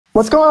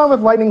What's going on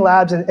with Lightning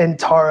Labs and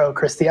Taro,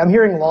 Christie? I'm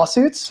hearing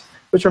lawsuits,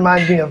 which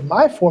reminds me of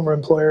my former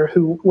employer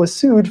who was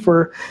sued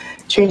for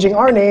changing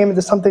our name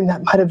into something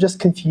that might have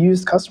just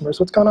confused customers.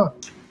 What's going on?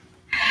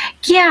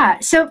 Yeah,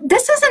 so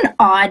this is an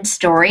odd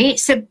story.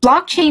 So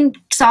blockchain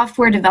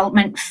software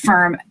development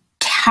firm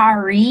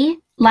Tari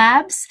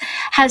Labs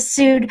has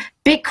sued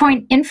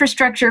Bitcoin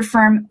infrastructure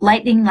firm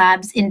Lightning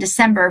Labs in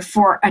December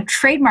for a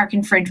trademark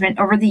infringement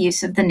over the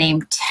use of the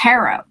name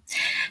Taro.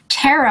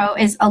 Taro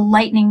is a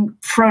Lightning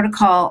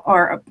protocol,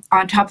 or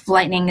on top of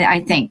Lightning, I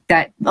think,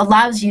 that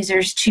allows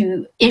users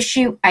to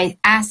issue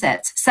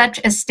assets such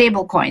as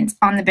stablecoins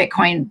on the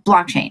Bitcoin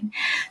blockchain.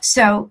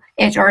 So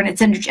it's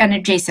an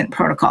adjacent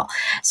protocol.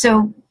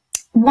 So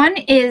one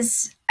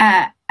is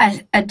a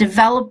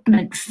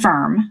development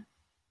firm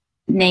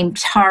named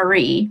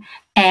Tari,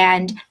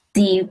 and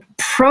the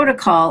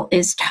protocol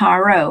is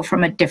Taro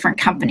from a different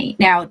company.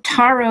 Now,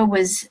 Taro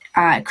was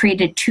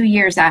created 2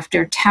 years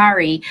after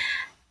Tari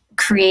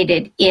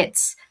created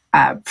its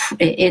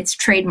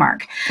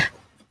trademark.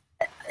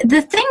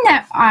 The thing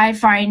that I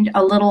find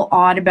a little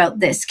odd about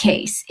this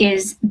case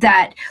is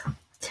that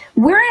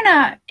we're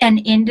in an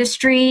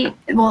industry,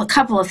 well, a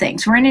couple of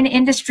things. We're in an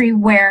industry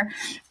where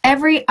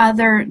every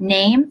other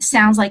name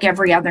sounds like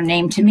every other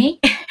name to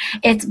me.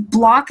 It's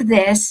block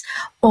this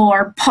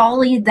or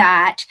poly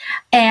that,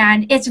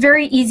 and it's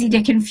very easy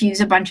to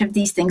confuse a bunch of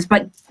these things,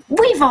 but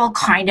we've all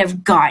kind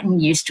of gotten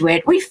used to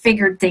it. We've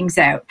figured things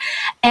out.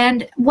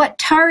 And what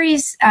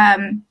Tari's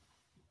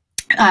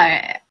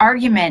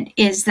argument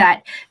is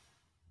that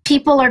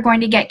people are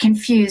going to get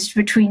confused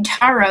between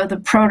Taro, the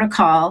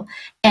protocol,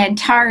 and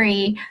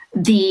Tari,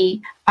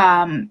 the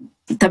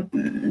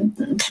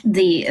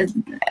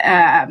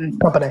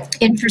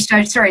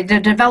infrastructure, sorry, the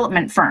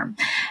development firm.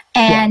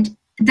 And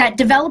that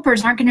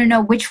developers aren't going to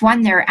know which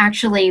one they're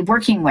actually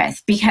working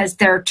with because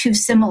they're too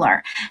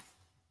similar.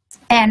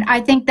 And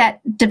I think that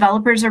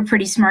developers are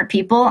pretty smart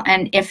people,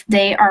 and if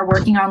they are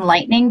working on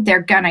Lightning,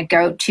 they're going to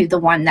go to the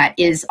one that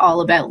is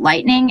all about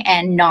Lightning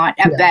and not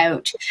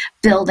about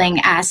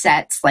building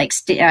assets, like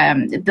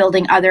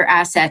building other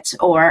assets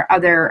or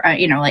other,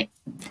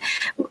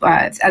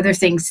 other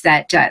things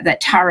that that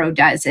Taro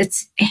does.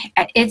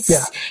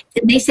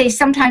 They say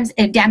sometimes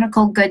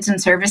identical goods and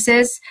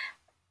services.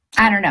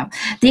 I don't know.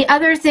 The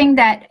other thing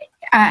that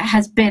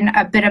has been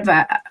a bit of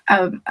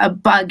a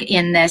bug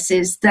in this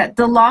is that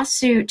the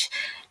lawsuit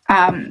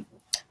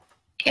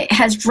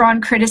has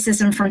drawn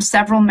criticism from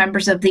several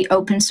members of the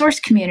open source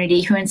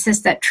community who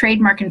insist that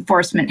trademark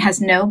enforcement has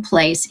no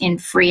place in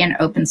free and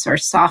open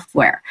source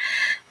software.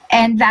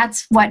 And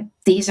that's what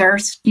these are,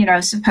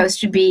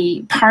 supposed to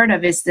be part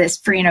of, is this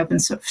free and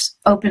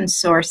open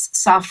source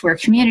software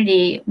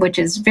community, which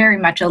is very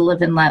much a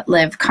live and let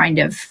live kind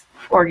of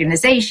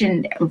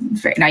organization,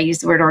 and I use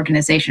the word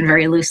organization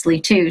very loosely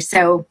too.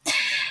 So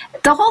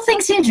the whole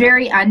thing seems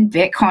very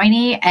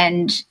un-Bitcoiny,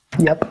 and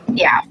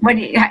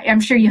I'm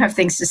sure you have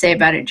things to say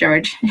about it,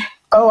 George.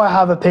 Oh, I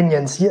have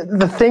opinions.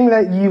 The thing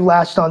that you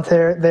latched on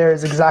there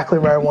is exactly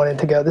where I wanted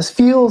to go. This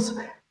feels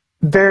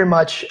very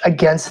much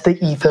against the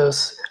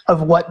ethos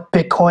of what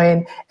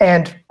Bitcoin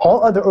and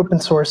all other open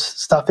source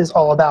stuff is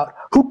all about.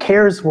 Who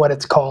cares what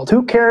it's called?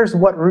 Who cares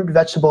what root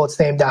vegetable it's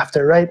named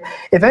after, right?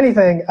 If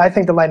anything, I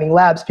think the Lightning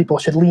Labs people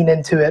should lean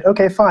into it.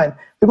 Okay, fine.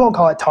 We won't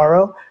call it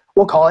taro.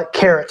 We'll call it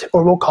carrot,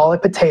 or we'll call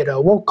it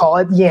potato. We'll call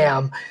it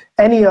yam.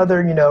 Any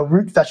other,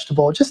 root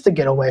vegetable, just to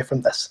get away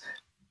from this.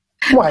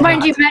 Why Mind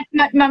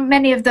not? you,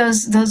 many of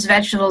those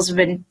vegetables have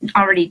been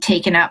already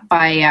taken up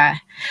by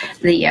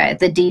the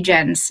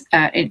degens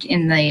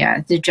in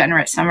the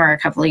degenerate summer a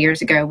couple of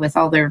years ago with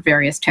all their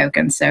various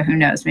tokens. So who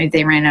knows? Maybe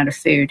they ran out of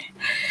food.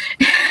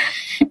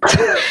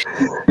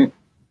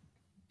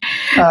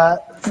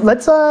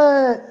 Let's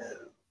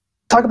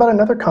talk about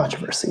another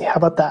controversy. How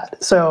about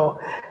that? So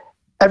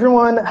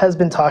everyone has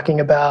been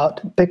talking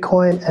about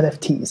Bitcoin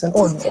NFTs and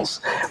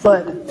ordinals,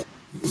 but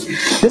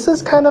this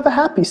is kind of a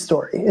happy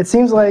story. It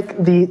seems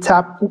like the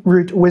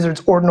Taproot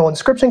Wizards Ordinal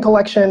Inscription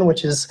Collection,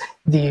 which is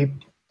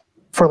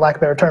for lack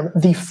of a better term,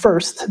 the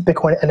first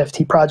Bitcoin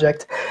NFT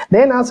project,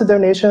 they announced a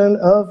donation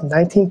of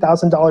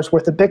 $19,000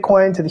 worth of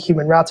Bitcoin to the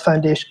Human Rights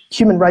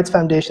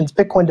Foundation's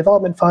Bitcoin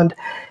Development Fund.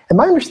 And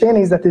my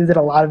understanding is that they did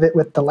a lot of it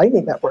with the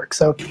Lightning Network.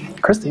 So,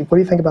 Christie, what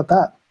do you think about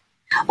that?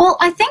 Well,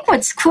 I think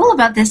what's cool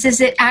about this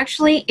is it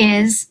actually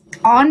is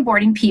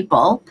onboarding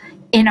people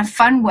in a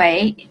fun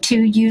way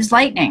to use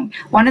Lightning.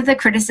 One of the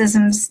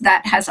criticisms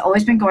that has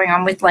always been going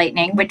on with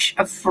Lightning, which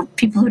for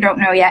people who don't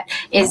know yet,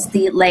 is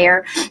the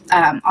layer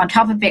on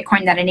top of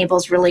Bitcoin that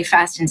enables really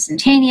fast,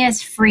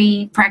 instantaneous,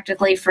 free,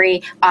 practically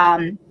free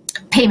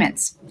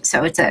payments.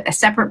 So it's a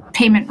separate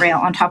payment rail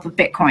on top of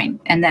Bitcoin,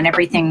 and then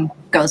everything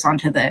goes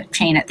onto the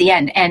chain at the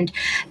end. And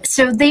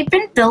so they've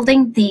been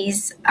building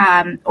these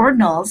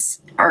ordinals,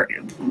 or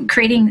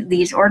creating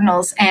these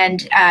ordinals,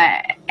 and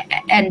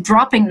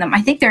dropping them.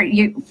 I think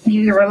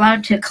you're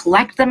allowed to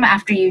collect them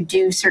after you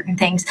do certain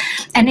things,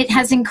 and it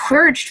has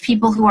encouraged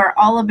people who are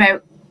all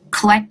about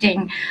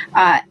collecting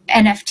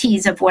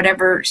NFTs of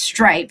whatever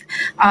stripe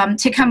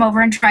to come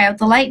over and try out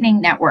the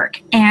Lightning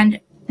Network. And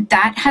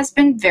that has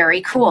been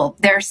very cool.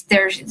 There's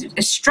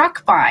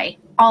struck by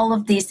all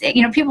of these,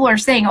 people are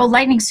saying, oh,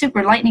 Lightning's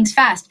super, Lightning's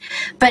fast.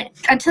 But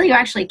until you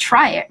actually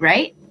try it,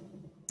 right?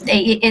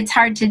 It's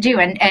hard to do,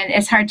 and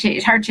it's hard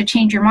to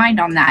change your mind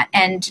on that.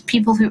 And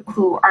people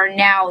who are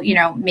now,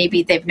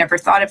 maybe they've never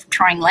thought of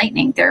trying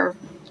Lightning,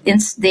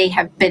 they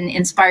have been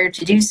inspired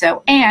to do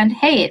so. And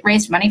hey, it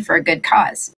raised money for a good cause.